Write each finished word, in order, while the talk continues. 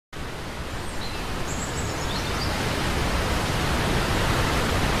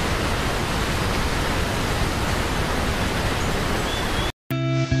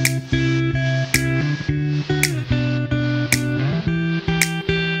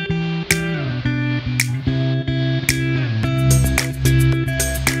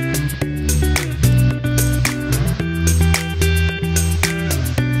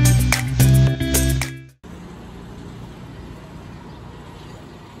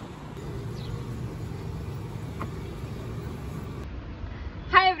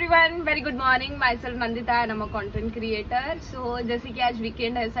Everyone, very good morning. My self Nandita and I am a content creator. सो जैसे कि आज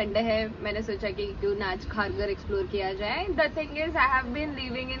weekend है, Sunday है, मैंने सोचा कि क्यों ना आज खारघर एक्सप्लोर किया जाए। The thing is I have been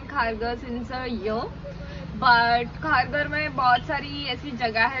living in Kharghar since a year, but Kharghar में बहुत सारी ऐसी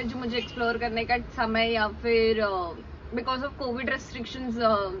जगह है जो मुझे एक्सप्लोर करने का समय या फिर बिकॉज ऑफ कोविड रेस्ट्रिक्शंस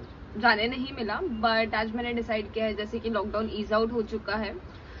जाने नहीं मिला। बट आज मैंने डिसाइड किया है, जैसे कि लॉकडाउन ईज आउट हो चुका है,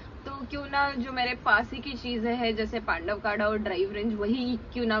 तो क्यों ना जो मेरे पास ही की चीजें हैं जैसे पांडव काड़ा और ड्राइव रेंज, वही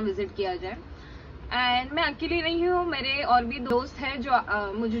क्यों ना विजिट किया जाए। एंड मैं अकेली नहीं हूँ, मेरे और भी दोस्त हैं जो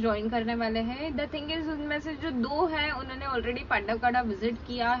मुझे ज्वाइन करने वाले हैं। द थिंग इज उनमें से जो दो हैं उन्होंने ऑलरेडी पांडव काड़ा विजिट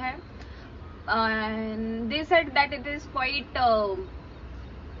किया है and they said that it is quite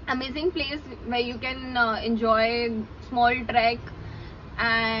amazing place where you can enjoy small trek,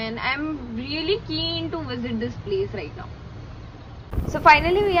 and I'm really keen to visit this place right now. So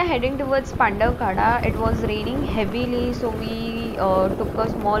finally we are heading towards Pandav Kada. It was raining heavily, so we took a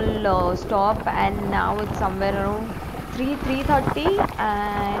small stop, and now it's somewhere around 3:30,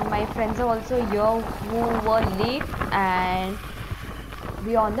 and my friends are also here who were late, and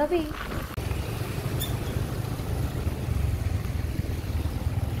we are on the way.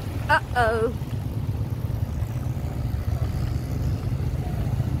 Uh-oh.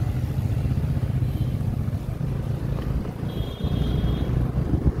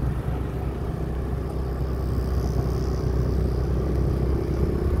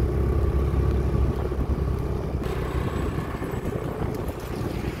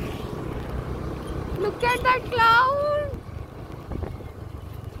 Look at that cloud!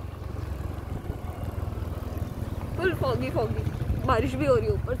 Full foggy. बारिश भी हो रही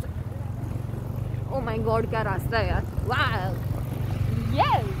है ऊपर से। Oh my God, क्या रास्ता है यार! Wow!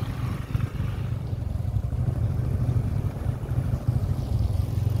 Yes!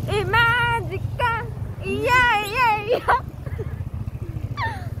 Magica! Yeah!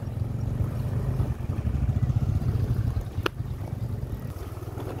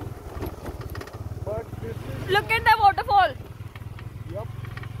 Look at the waterfall. Yep.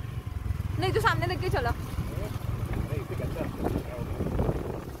 नहीं तो सामने देख के चला।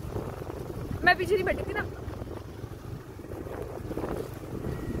 मैं पीछे नहीं बैठी थी ना।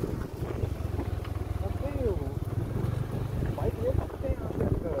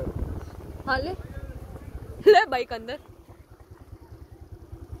 हाँ ले बाइक अंदर।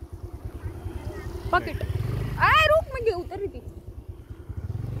 पकड़। आए रुक, मैं उतर रही थी।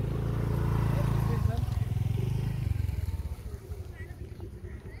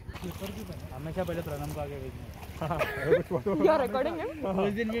 हमेशा पहले प्रणम को आगे भेजना। क्या रिकॉर्डिंग है?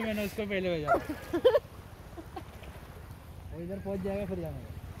 उस दिन भी मैंने उसको पहले भेजा। वो इधर पहुंच जाएगा फिर जाना।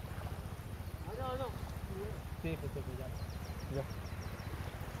 ठीक है, तो जा।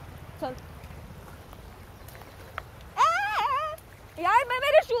 चल। यार मैं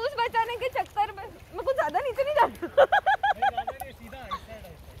मेरे शूज बचाने के चक्कर में मैं कुछ ज्यादा नीचे नहीं जाता। सीधा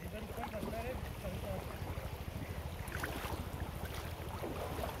इधर ऊपर चलता है।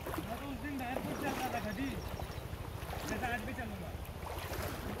 उस दिन बाहर कुछ चल रहा था कभी, मैं आज भी चलूंगा।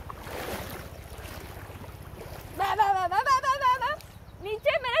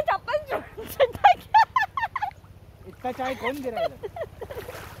 नीचे मेरा चप्पल छूटा गया। इतना चाय कौन गिरा है?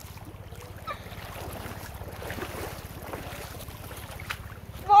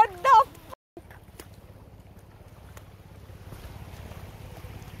 What the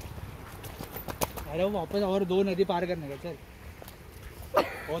अरे वो वापस और दो नदी पार करने का, चल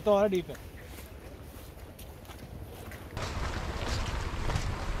वो तो और डीप है।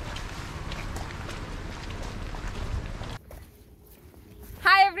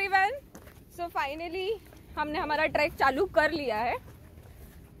 हाय एवरीवन, सो फाइनली हमने हमारा ट्रैक चालू कर लिया है।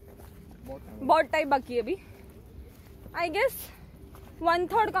 बहुत टाइम बाकी है अभी। आई गेस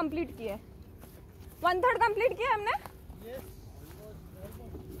 1/3 कंप्लीट किया है। 1/3 कंप्लीट किया हमने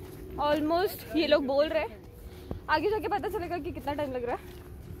ऑलमोस्ट। ये लोग बोल रहे हैं आगे जाके पता चलेगा कि कितना टाइम लग रहा है।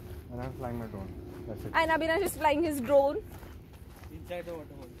 And I'm flying my drone. That's it. And Abhinash is flying his drone. Inside the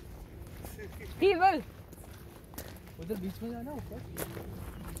waterfall. He will. उधर बीच में जाना ऊपर।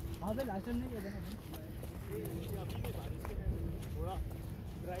 हाँ तो लास्ट टाइम नहीं गया था। थोड़ा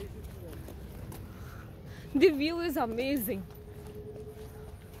dry. The view is amazing.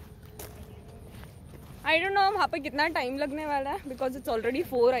 I don't know वहाँ पे कितना टाइम लगने वाला है because it's already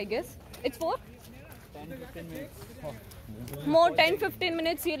 4 I guess. It's 4? 10-15 minutes. More 10-15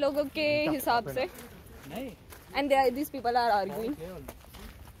 minutes ये लोगों के हिसाब से। नहीं। And these people are arguing.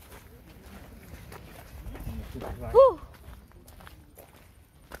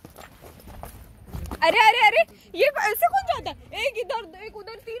 अरे ये ऐसे कौन जाता है? एक इधर एक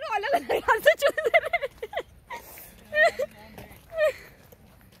उधर, तीनों अलग अलग रास्ते चल रहे हैं।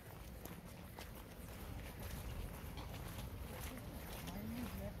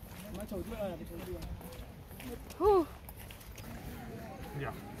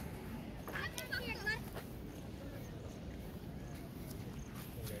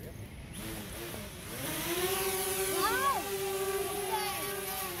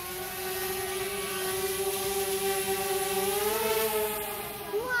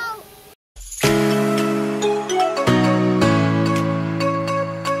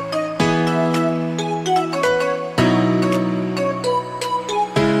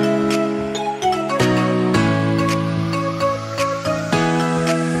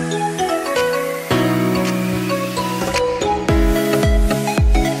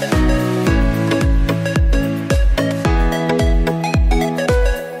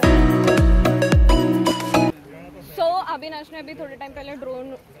 अभी थोड़े टाइम पहले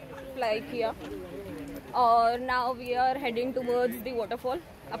ड्रोन फ्लाई किया और now we are heading towards the waterfall.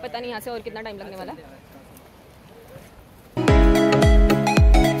 अब पता नहीं यहाँ से और कितना टाइम लगने वाला है।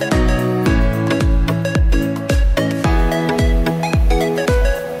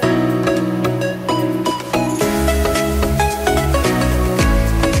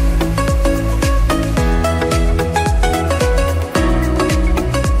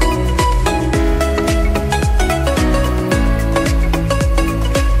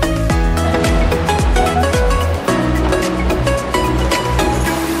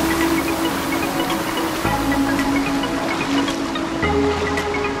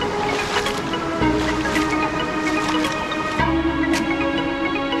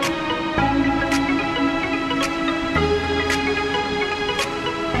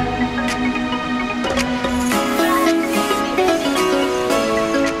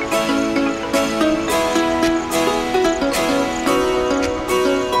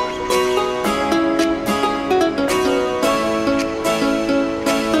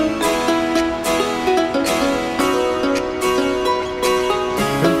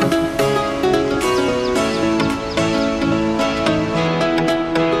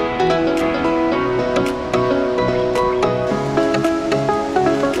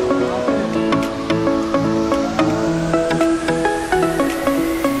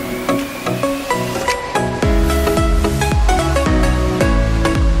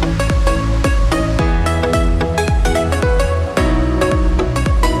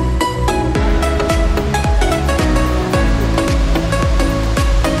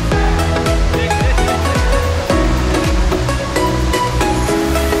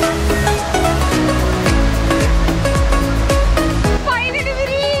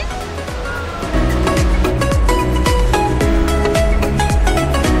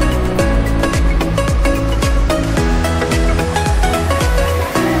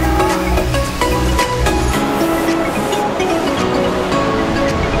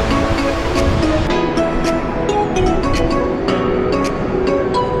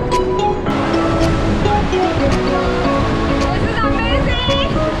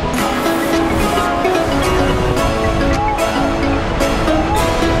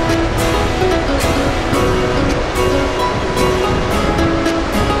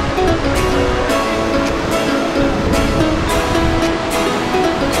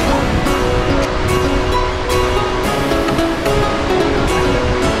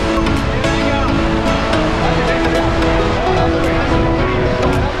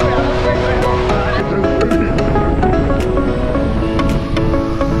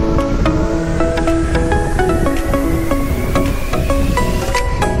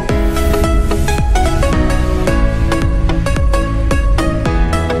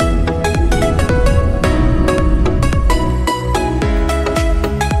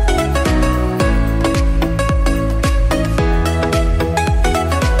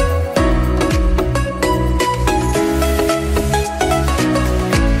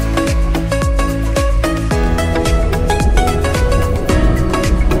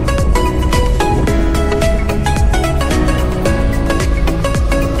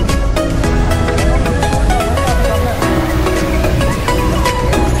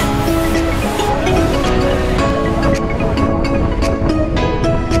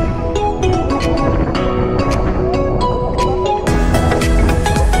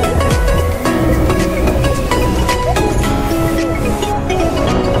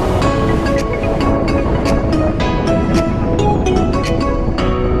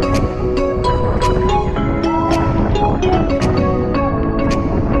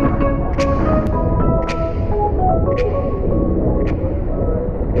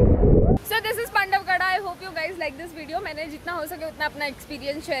 मैंने जितना हो सके उतना अपना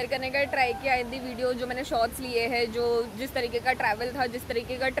एक्सपीरियंस शेयर करने का ट्राई किया इन दी वीडियो। जो मैंने शॉर्ट्स लिए हैं, जो जिस तरीके का ट्रैवल था, जिस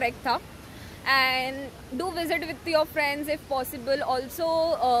तरीके का ट्रैक था। And do visit with your friends if possible. Also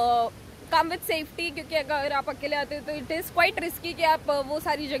come with safety, क्योंकि अगर आप अकेले आते हो तो इट इज़ क्वाइट रिस्की कि आप वो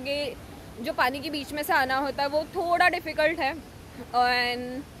सारी जगह जो पानी के बीच में से आना होता है वो थोड़ा डिफिकल्ट है.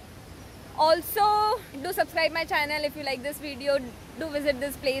 And also do subscribe my channel if you like this video. Do visit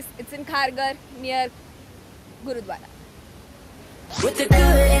this place. It's in Kharghar near Gurudwara.